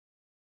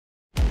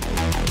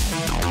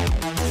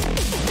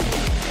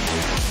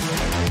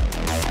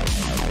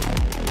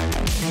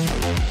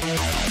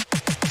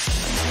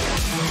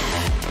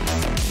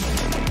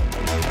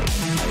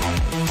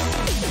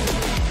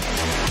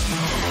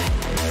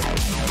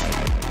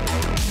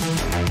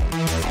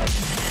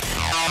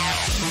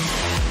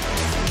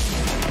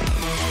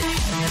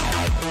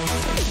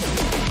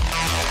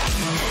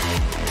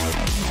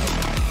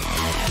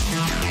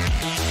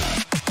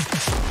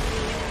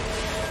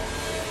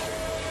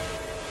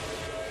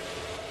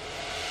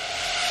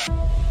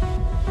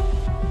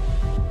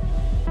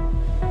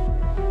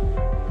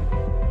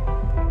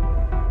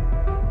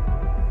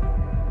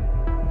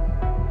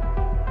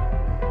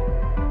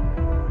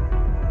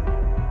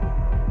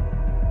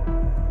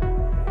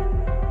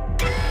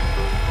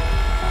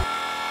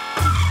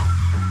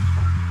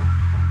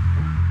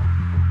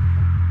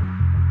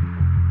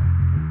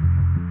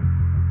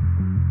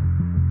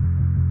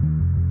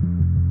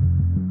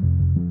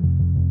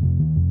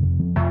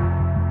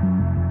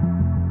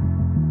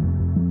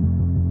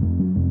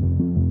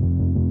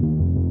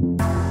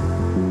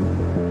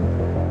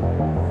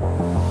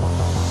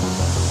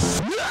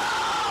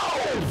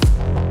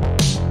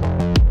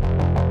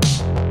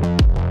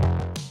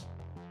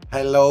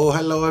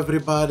Hello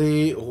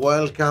everybody.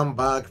 Welcome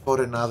back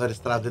for another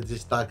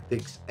strategies,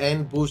 tactics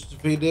and boosts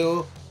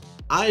video.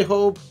 I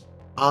hope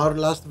our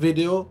last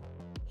video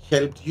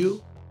helped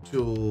you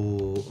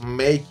to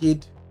make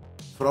it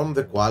from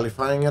the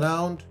qualifying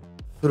round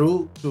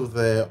through to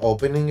the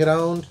opening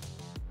round.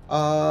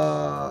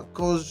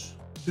 Cause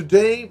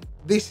today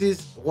this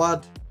is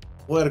what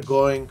we're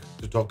going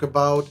to talk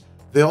about: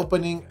 the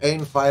opening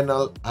and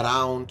final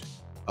round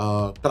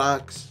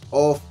tracks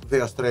of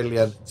the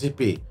Australian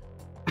GP.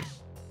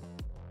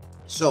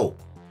 So,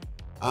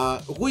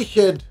 we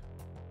had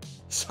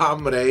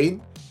some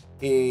rain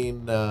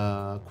in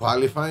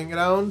qualifying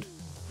round,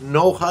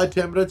 no high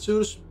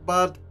temperatures,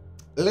 but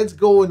let's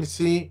go and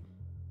see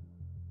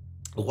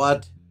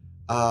what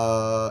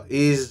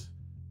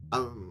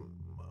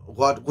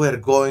what we're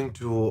going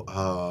to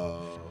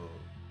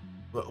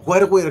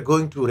where we're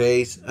going to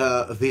race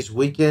this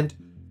weekend,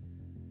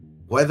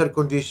 weather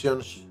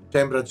conditions,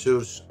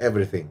 temperatures,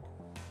 everything.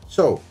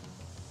 So,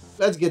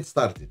 let's get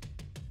started.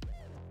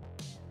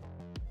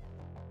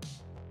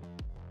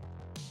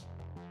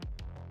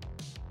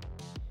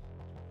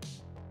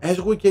 As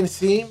we can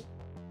see,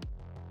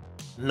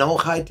 no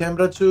high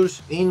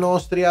temperatures in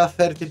Austria,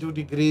 32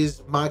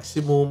 degrees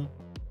maximum,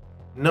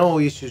 no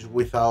issues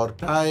with our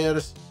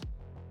tires.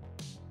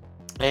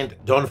 And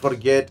don't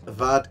forget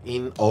that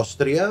in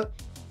Austria,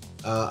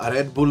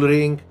 Red Bull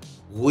Ring,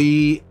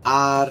 we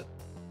are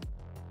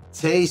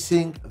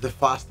chasing the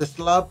fastest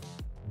lap,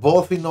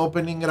 both in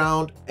opening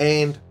round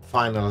and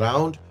final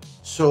round.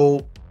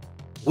 So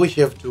we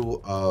have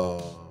to,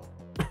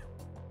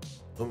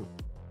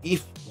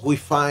 if we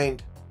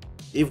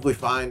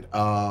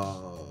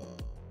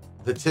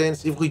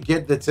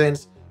get the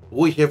chance,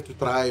 we have to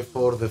try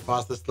for the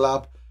fastest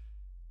lap,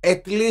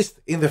 at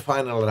least in the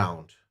final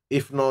round,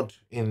 if not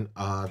in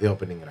the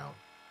opening round.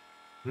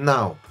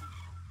 Now,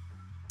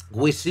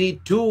 we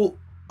see two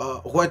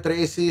wet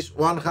races,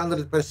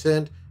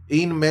 100%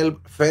 in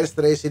first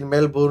race in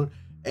Melbourne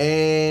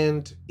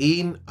and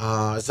in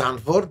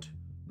Zandvoort,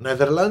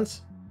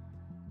 Netherlands,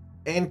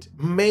 and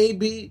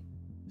maybe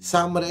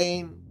some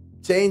rain,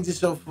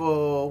 changes of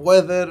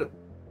weather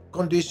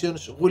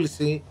conditions we'll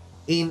see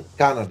in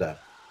Canada.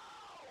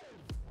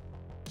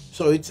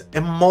 So it's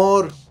a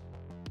more,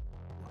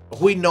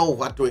 we know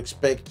what to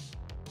expect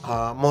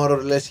more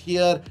or less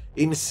here.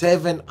 In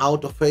 7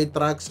 out of 8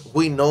 tracks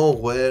we know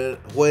where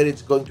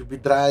it's going to be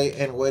dry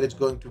and where it's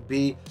going to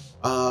be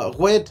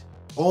wet.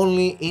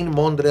 Only in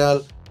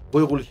Montreal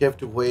we will have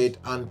to wait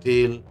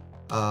until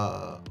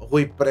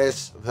we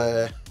press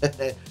the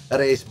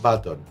race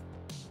button.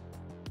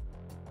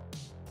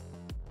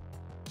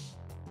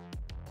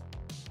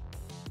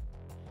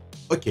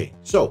 Okay,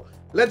 so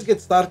let's get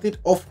started.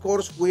 Of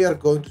course, we are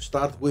going to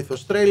start with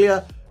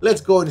Australia. Let's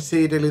go and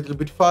see it a little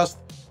bit fast.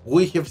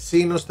 We have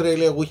seen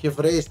Australia, we have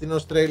raced in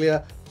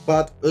Australia,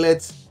 but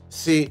let's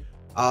see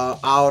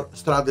our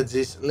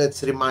strategies.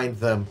 Let's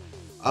remind them.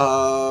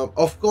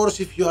 Of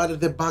course, if you are at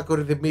the back or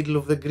in the middle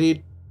of the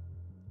grid,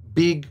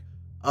 big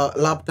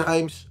lap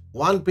times,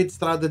 one pit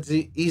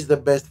strategy is the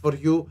best for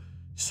you.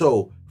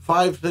 So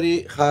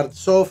 5-3 hard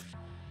soft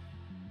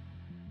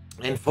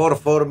and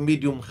 4-4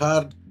 medium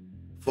hard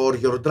for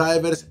your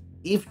drivers.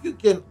 If you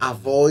can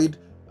avoid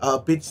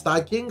pit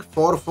stacking,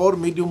 4-4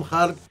 medium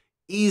hard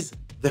is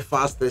the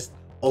fastest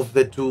of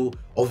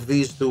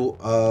these two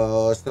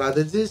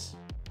strategies.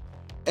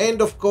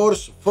 And of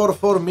course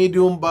 4-4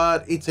 medium,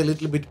 but it's a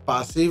little bit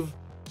passive.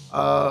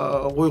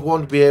 We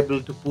won't be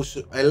able to push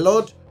a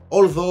lot,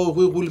 although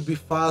we will be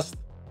fast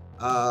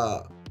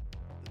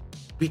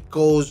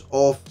because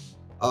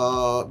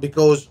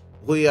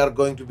we are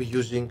going to be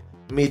using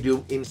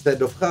medium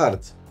instead of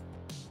hards.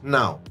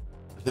 Now,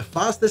 the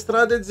fastest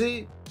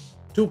strategy,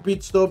 2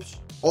 pit stops,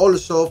 all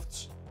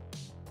softs,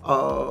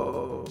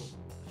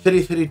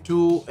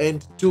 3-3-2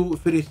 and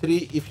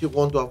 2-3-3 if you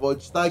want to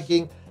avoid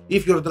stacking.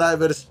 If your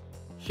drivers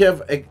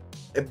have a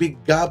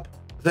big gap,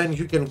 then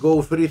you can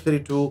go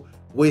 3-3-2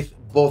 with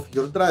both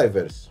your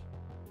drivers.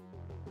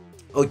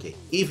 Okay,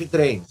 if it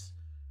rains,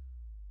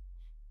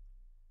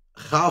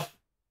 half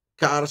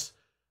cars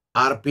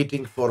are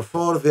pitting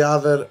 4-4, the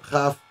other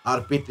half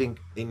are pitting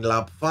in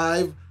lap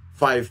 5,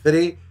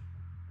 5-3.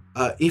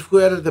 If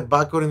we are at the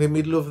back or in the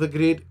middle of the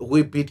grid,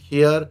 we pit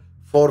here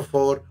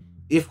 4-4.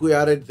 If we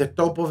are at the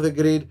top of the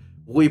grid,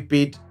 we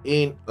pit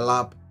in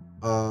lap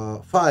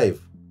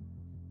 5.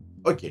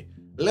 Okay,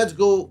 let's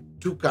go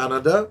to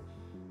Canada,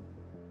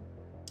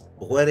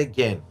 where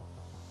again,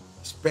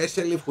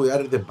 especially if we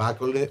are at the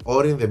back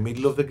or in the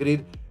middle of the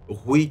grid,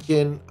 we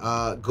can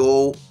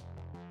go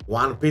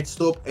one pit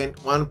stop, and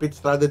one pit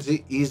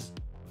strategy is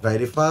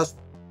very fast.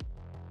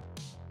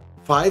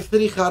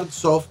 5-3 hard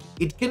soft,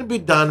 it can be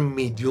done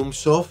medium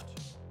soft.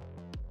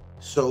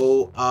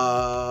 So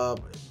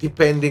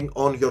depending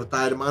on your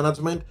tire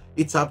management,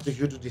 it's up to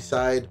you to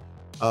decide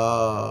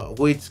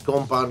which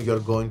compound you're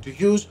going to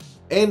use.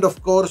 And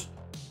of course,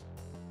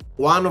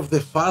 one of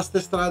the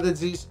fastest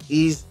strategies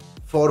is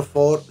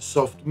 4-4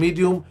 soft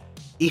medium.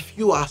 If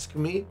you ask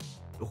me,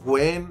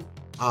 when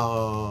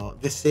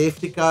the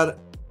safety car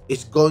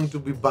is going to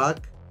be back,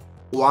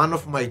 one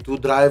of my two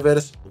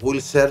drivers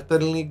will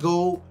certainly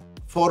go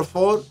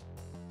 4-4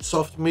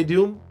 soft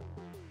medium,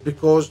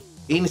 because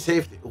in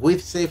safety,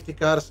 with safety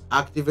cars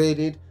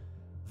activated,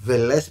 the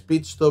less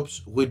pit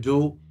stops we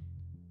do,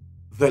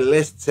 the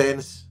less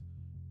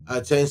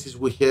chances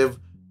we have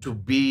to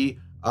be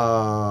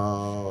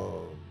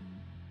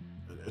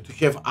to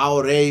have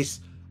our race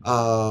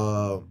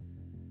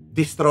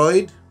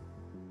destroyed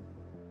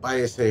by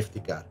a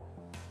safety car.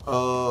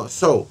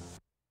 So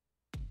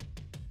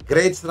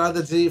great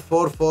strategy,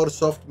 4-4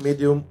 soft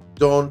medium.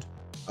 Don't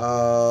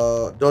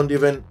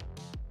even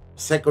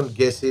second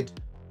guess it.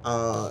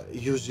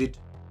 Use it.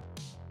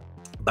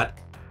 But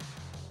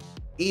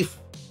if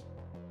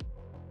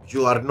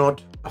you are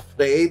not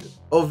afraid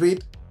of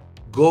it,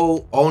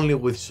 go only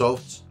with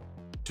softs,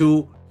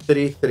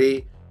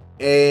 2-3-3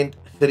 and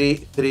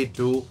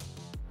 3-3-2.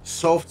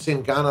 Softs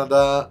in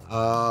Canada,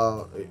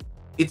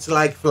 it's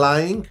like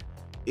flying.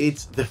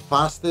 It's the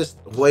fastest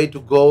way to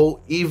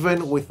go,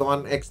 even with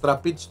one extra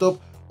pit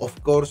stop.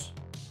 Of course,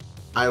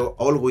 I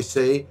always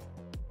say,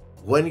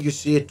 when you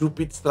see a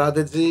 2-pit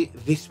strategy,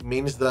 this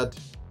means that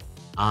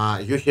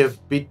you have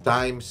pit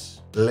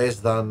times less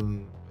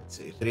than, let's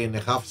say,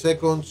 3.5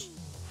 seconds,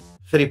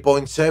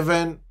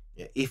 3.7.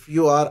 If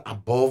you are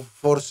above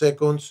 4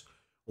 seconds,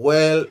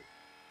 well,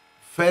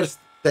 first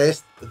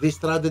test these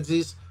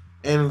strategies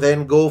and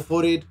then go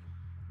for it,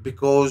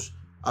 because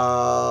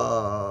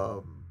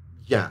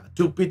yeah,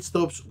 2 pit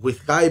stops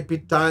with high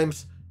pit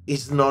times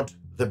is not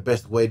the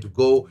best way to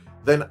go.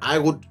 Then I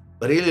would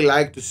really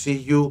like to see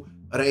you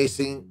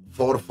racing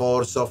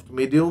 4-4 soft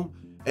medium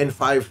and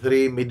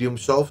 5-3 medium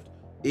soft.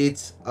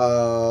 It's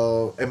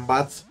a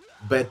much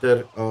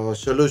better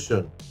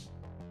solution.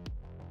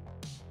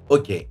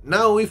 Okay,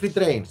 now if it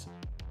rains,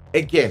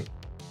 again,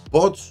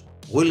 bots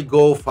will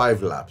go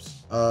 5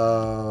 laps.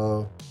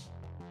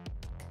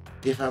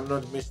 If I'm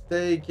not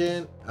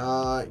mistaken,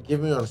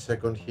 give me 1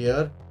 second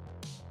here.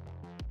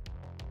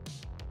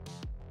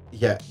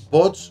 Yeah,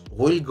 bots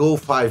will go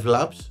 5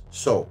 laps.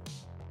 So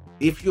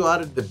if you are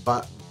at the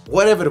back,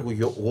 wherever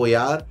we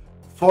are,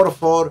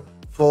 4-4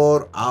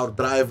 for our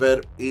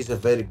driver is a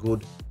very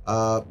good,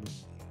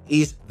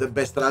 is the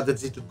best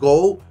strategy to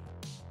go.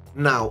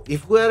 Now,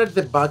 if we are at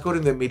the back or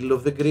in the middle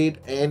of the grid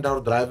and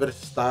our drivers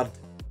start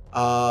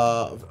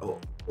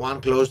one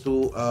close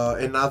to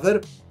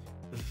another,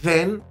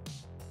 then,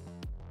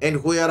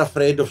 and we are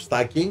afraid of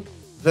stacking,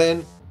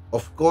 then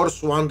of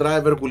course one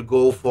driver will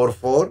go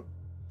 4-4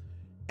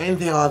 and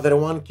the other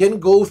one can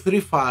go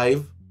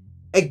 3-5.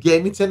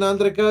 Again, it's an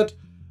undercut.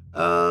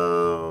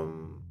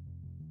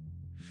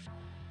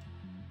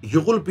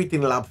 You will pit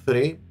in lap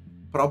 3.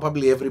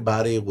 Probably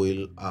everybody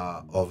will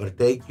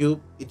overtake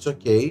you. It's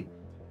okay.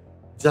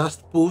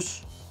 Just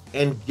push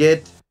and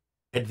get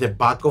at the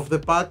back of the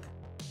pack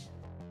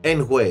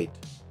and wait.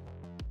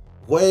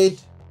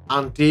 Wait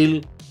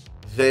until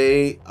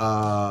they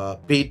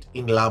pit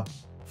in lap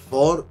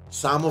 4,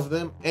 some of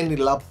them, and in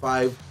lap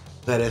 5,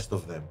 the rest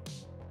of them.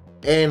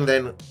 And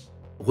then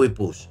we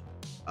push.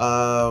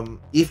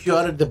 If you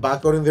are at the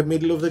back or in the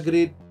middle of the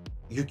grid,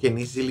 you can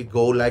easily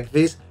go like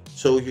this,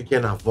 so you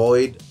can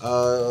avoid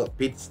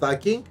pit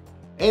stacking.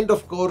 And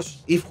of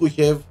course, if we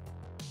have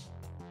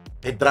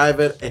a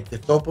driver at the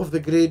top of the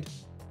grid,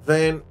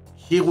 then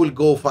he will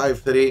go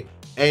 5-3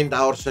 and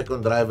our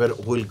second driver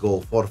will go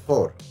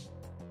 4-4.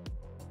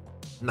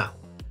 Now,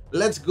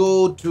 let's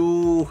go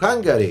to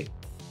Hungary.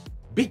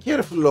 Be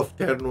careful of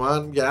turn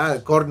 1, yeah,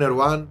 corner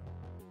 1.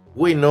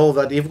 We know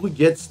that if we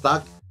get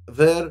stuck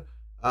there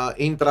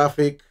in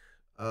traffic,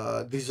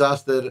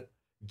 disaster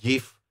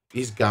GIF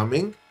is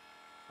coming.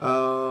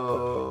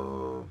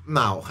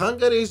 Now,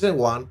 Hungary is a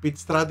 1-pit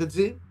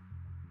strategy,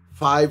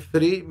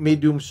 5-3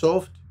 medium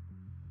soft.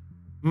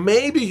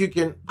 Maybe you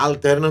can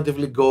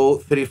alternatively go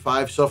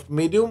 3-5 soft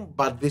medium,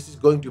 but this is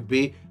going to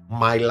be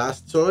my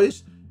last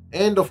choice.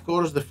 And of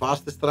course, the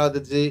fastest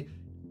strategy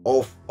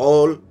of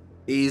all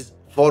is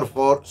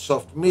 4-4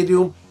 soft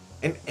medium.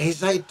 And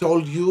as I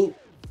told you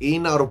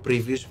in our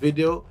previous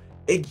video,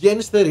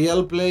 against a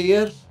real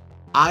player,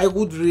 I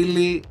would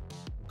really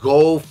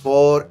go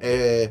for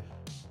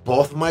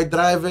both my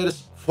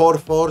drivers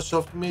 4-4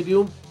 soft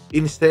medium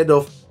instead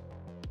of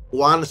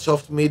one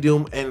soft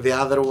medium and the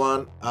other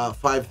one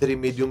 5-3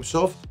 medium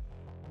soft.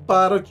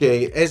 But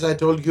okay, as I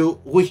told you,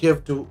 we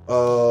have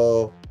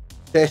to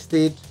test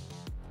it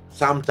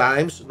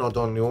sometimes, not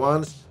only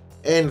once,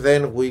 and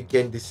then we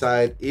can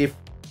decide if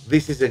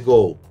this is a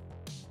go.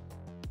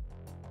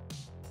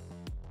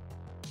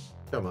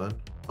 Come on.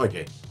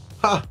 Okay.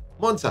 Ha!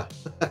 Monza.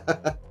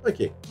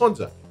 Okay,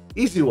 Monza.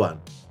 Easy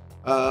one.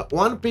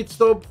 One pit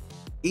stop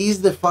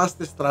is the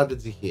fastest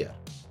strategy here.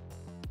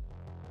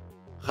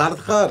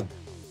 Hard.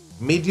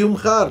 Medium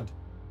hard,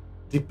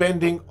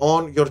 depending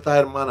on your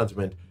tire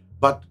management.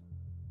 But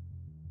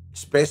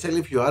especially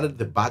if you are at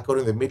the back or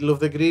in the middle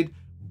of the grid,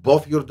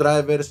 both your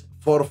drivers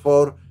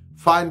 4-4,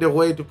 find a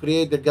way to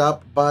create a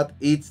gap, but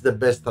it's the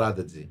best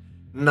strategy.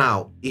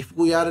 Now, if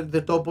we are at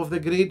the top of the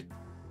grid,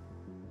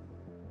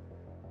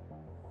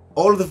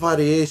 all the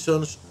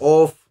variations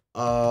of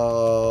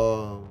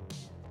uh,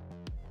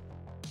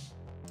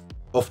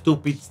 of two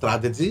pit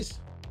strategies: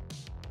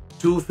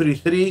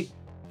 2-3-3,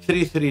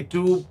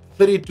 3-3-2,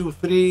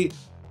 3-2-3.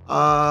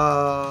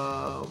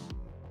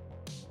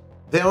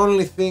 The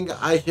only thing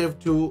I have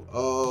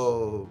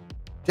to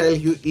tell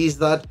you is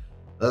that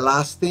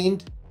last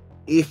stint,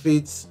 if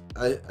it's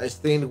a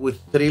stint with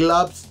 3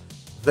 laps,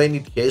 then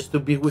it has to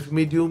be with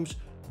mediums,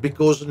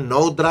 because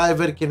no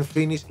driver can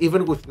finish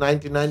even with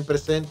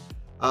 99%,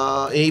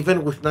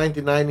 even with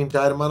 99 in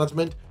tire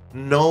management.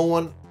 No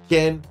one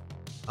can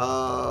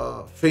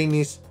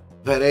finish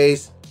the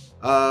race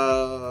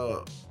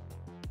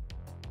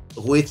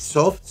with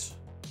softs.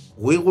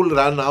 We will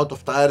run out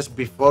of tires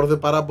before the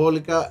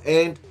Parabolica,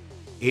 and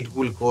it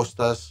will cost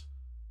us,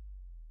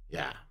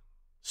 yeah,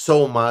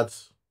 so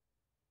much,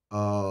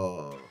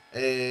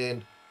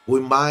 and we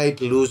might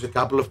lose a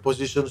couple of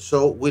positions,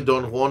 so we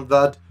don't want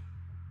that.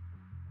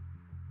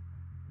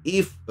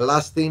 If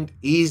last stint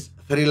is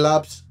 3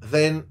 laps,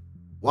 then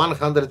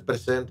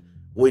 100%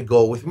 we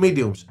go with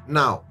mediums.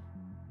 Now,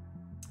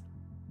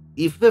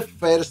 if the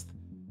first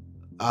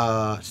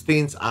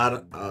stints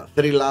are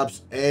 3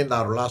 laps and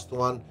our last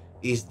one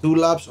is 2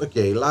 laps,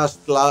 okay,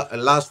 last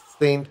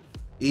stint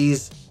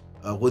is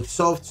with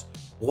softs,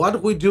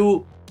 what we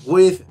do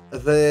with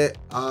the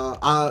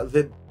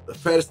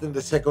first and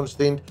the second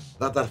stint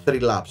that are 3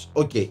 laps?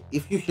 Okay,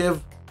 if you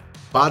have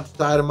bad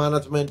tire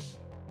management,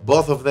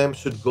 both of them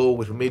should go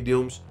with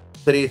mediums,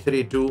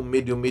 3-3-2,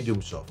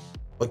 medium, soft.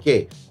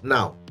 Okay,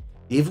 now,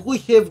 if we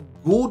have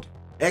good,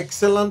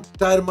 excellent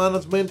tire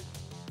management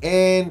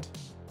and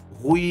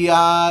we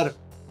are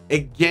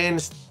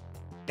against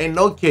an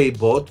okay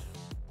bot,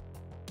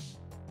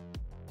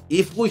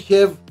 if we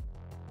have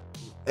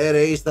a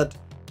race that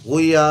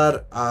we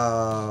have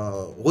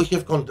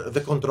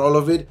the control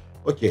of it,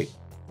 okay,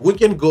 we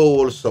can go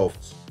all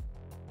softs.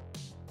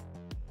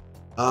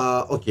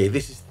 Okay,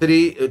 this is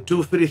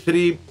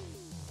 2-3-3.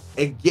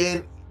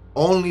 Again,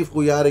 only if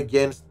we are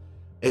against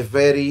a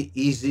very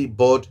easy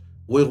bot,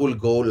 we will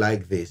go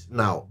like this.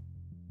 Now,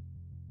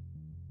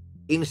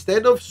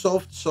 instead of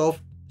soft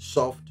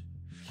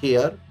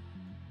here,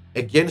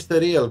 against a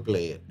real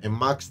player, a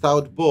maxed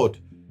out bot,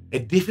 a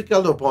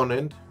difficult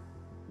opponent,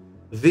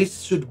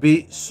 this should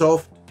be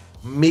soft,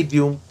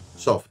 medium,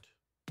 soft.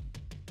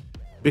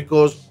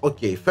 Because,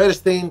 okay,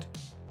 first thing,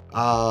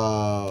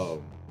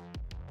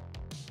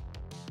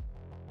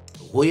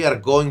 we are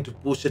going to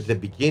push at the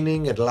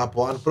beginning, at lap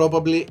 1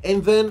 probably,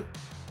 and then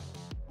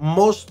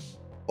most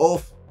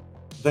of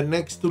the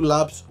next 2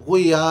 laps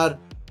we are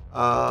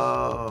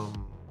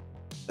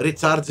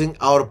recharging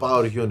our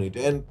power unit,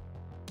 and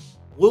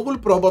we will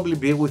probably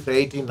be with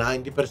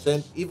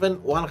 80-90%, even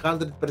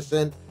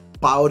 100%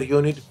 power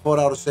unit for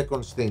our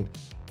second stint.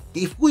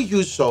 If we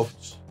use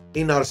softs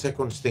in our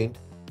second stint,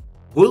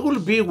 we will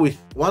be with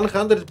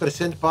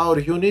 100% power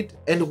unit,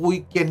 and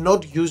we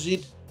cannot use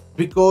it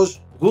because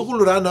we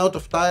will run out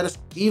of tires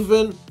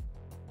even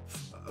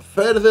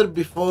further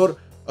before,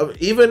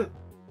 even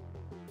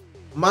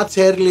much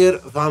earlier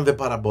than the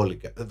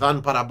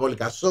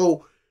Parabolica.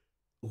 So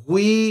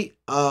we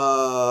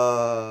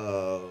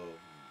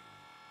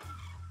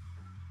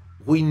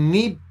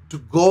need to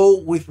go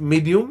with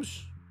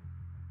mediums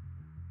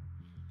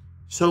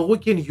so we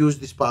can use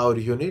this power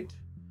unit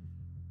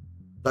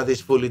that is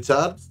fully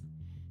charged,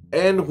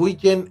 and we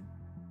can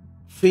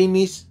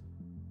finish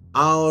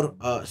our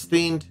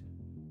stint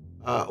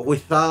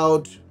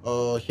without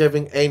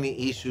having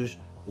any issues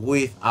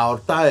with our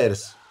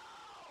tires.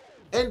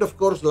 And of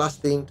course, last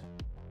stint,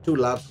 2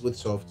 laps with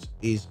softs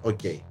is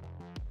okay.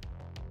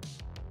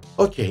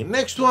 Okay,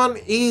 next one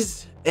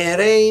is a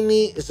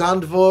rainy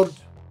Zandvoort.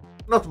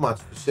 Not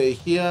much to say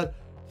here.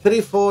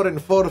 3-4 and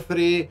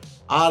 4-3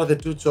 are the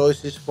 2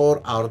 choices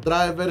for our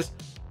drivers.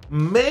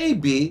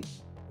 Maybe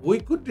we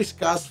could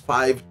discuss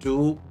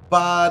 5-2,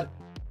 but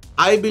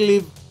I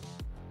believe,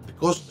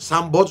 because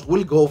some bots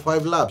will go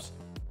 5 laps,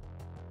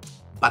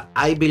 but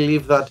I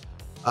believe that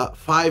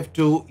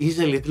 5-2 is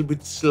a little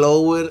bit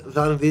slower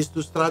than these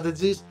 2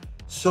 strategies.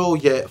 So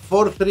yeah,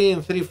 4-3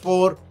 and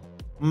 3-4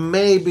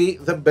 may be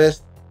the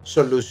best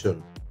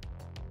solution.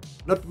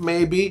 Not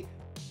maybe,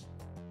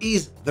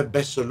 is the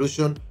best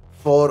solution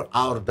for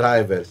our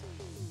drivers.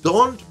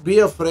 Don't be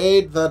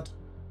afraid that,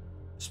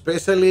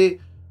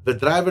 especially the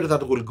driver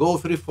that will go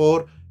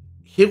 3-4,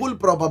 he will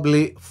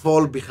probably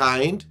fall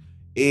behind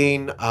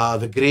in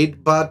the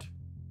grid, but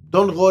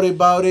don't worry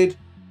about it.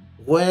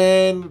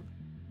 When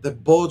the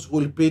boats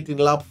will pit in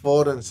lap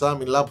 4 and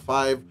some in lap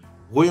 5,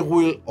 we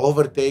will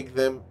overtake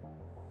them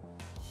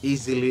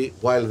easily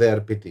while they are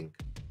pitting.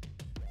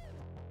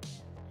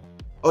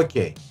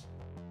 Okay,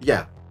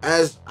 yeah,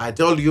 as I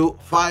told you,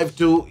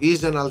 5-2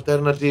 is an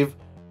alternative,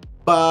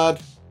 but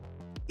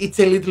it's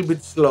a little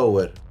bit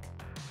slower.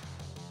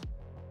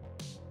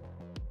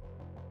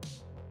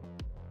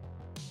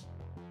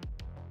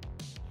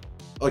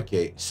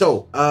 Okay,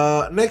 so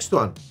next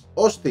one,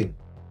 Austin.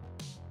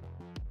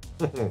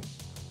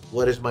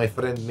 Where is my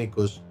friend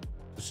Nikos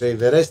to say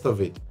the rest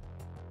of it?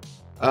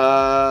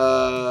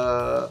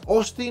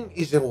 Austin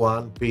is a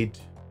 1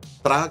 pit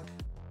track.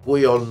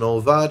 We all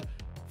know that.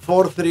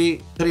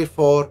 4-3,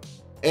 3-4,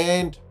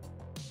 and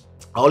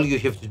all you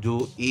have to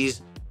do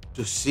is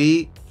to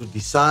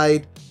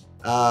decide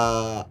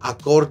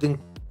according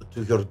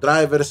to your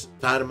driver's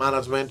tire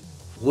management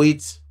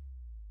which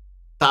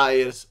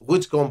tires,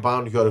 which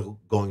compound you are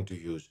going to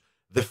use.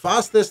 The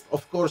fastest,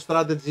 of course,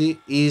 strategy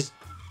is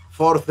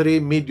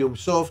 4-3 medium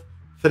soft,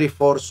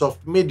 3-4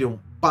 soft medium.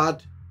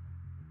 But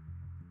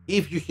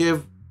if you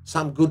have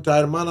some good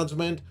tire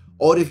management,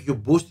 or if you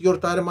boost your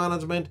tire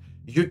management,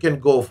 you can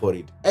go for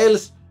it.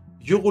 Else,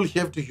 you will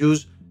have to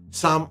use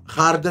some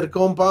harder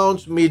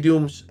compounds,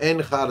 mediums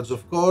and hards,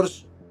 of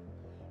course.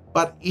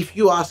 But if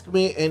you ask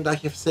me, and I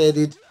have said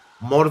it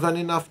more than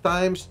enough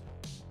times,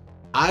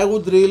 I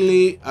would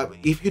really,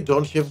 if you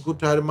don't have good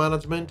tire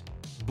management,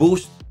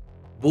 boost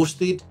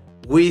it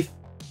with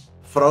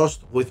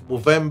Frost, with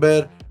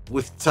Movember,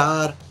 with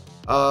Char,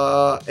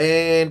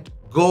 and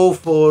go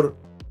for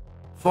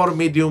 4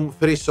 medium,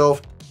 3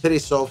 soft, 3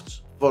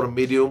 softs, 4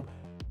 medium,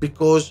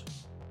 because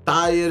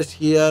tires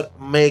here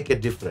make a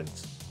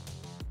difference.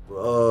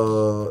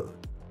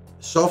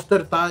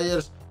 Softer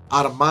tires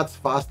are much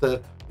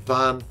faster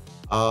than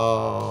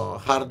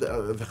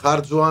the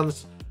hard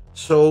ones.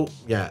 So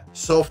yeah,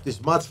 soft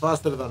is much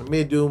faster than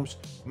mediums.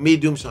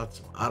 Mediums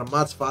are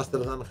much faster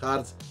than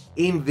hards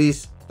in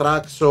this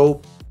track.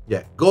 So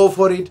yeah, go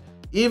for it.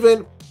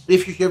 Even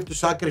if you have to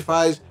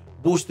sacrifice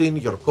boosting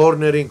your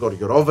cornering or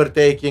your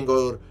overtaking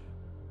or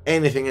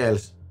anything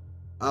else,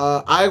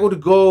 I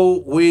would go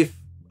with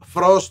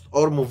Frost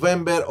or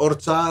Movember or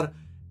Char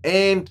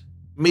and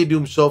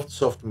medium soft,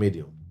 soft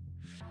medium.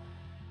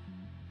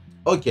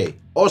 Okay,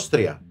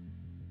 Austria.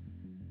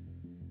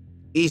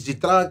 Easy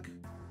track,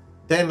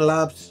 10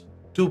 laps,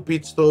 2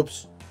 pit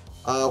stops.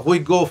 We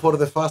go for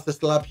the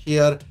fastest lap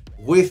here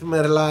with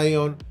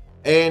Merlion,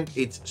 and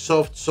it's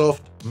soft,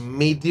 soft,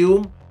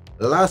 medium.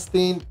 Last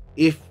stint,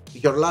 if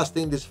your last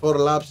stint is 4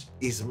 laps,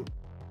 is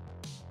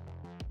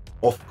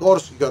of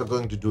course you're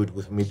going to do it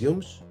with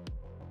mediums.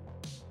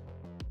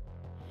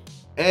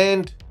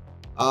 And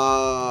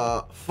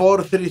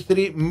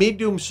 4-3-3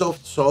 medium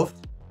soft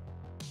soft.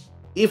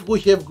 If we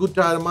have good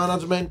tire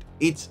management,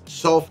 it's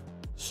soft,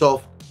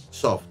 soft,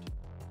 soft.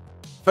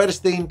 First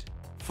stint,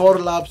 4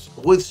 laps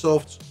with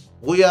softs.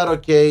 We are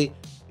okay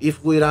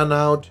if we run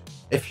out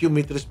a few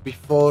meters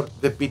before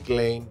the pit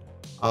lane.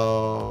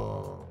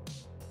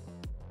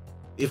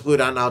 If we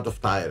run out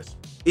of tires,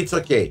 it's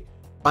okay,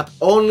 but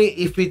only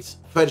if it's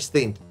first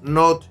stint,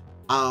 not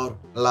our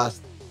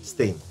last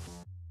stint.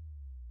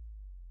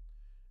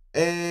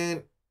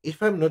 And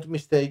if I'm not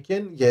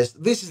mistaken, yes,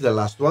 this is the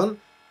last one.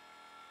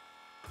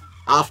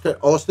 After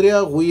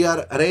Austria, we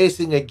are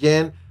racing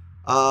again.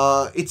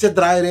 It's a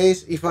dry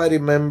race, if I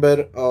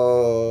remember.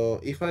 Well,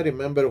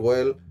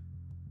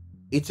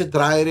 it's a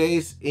dry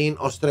race in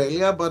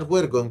Australia, but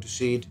we're going to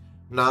see it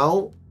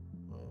now.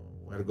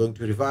 We're going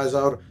to revise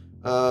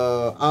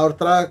our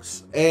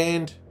tracks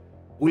and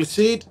we'll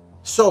see it.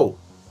 So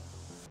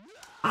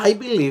I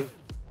believe,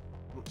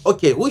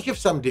 okay, we have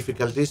some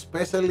difficulties,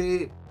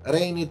 especially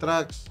rainy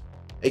tracks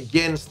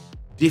against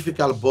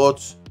difficult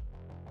boats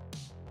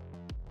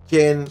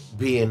can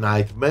be a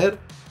nightmare,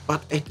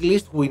 but at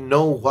least we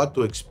know what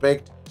to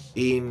expect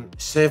in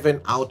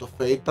 7 out of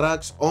 8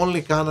 tracks.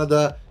 Only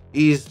Canada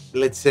is,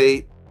 let's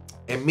say,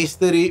 a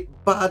mystery,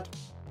 but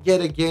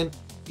yet again,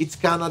 it's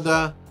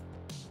Canada.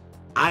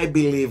 I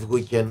believe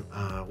we can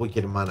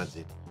manage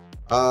it.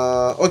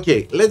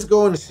 Okay, let's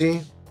go and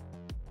see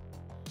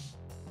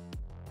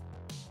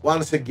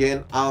once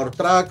again our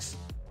tracks.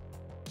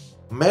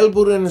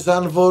 Melbourne and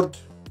Zandvoort,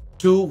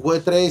 2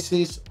 wet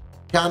races.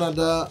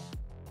 Canada,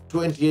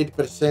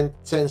 28%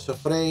 chance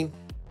of rain.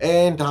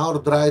 And our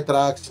dry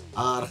tracks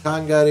are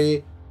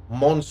Hungary,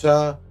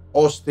 Monza,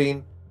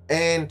 Austin,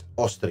 and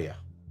Austria.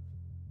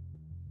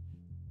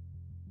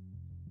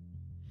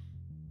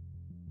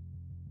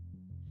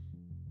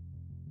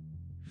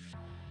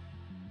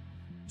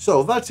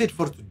 So that's it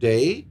for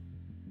today.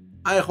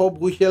 I hope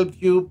we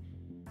helped you.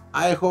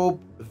 I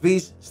hope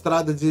these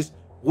strategies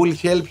will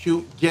help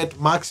you get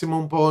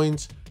maximum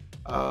points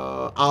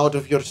out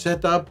of your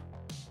setup.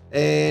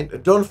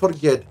 And don't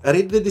forget,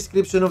 read the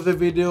description of the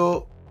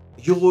video.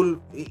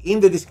 In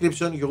the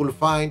description you will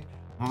find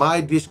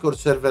my Discord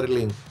server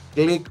link.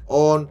 Click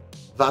on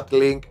that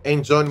link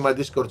and join my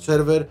Discord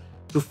server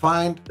to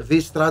find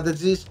these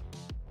strategies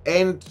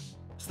and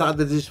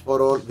strategies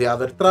for all the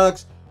other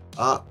tracks.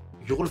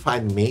 You will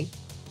find me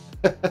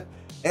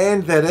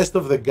and the rest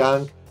of the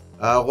gang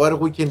where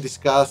we can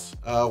discuss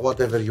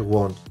whatever you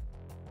want.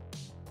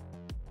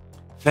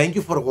 Thank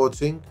you for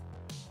watching.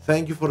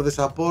 Thank you for the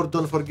support.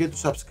 Don't forget to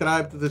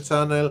subscribe to the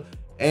channel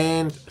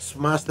and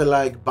smash the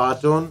like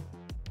button.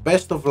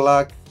 Best of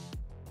luck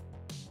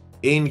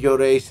in your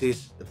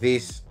races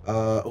this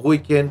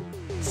weekend.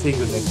 See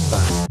you next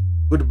time.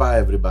 Goodbye,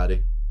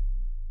 everybody.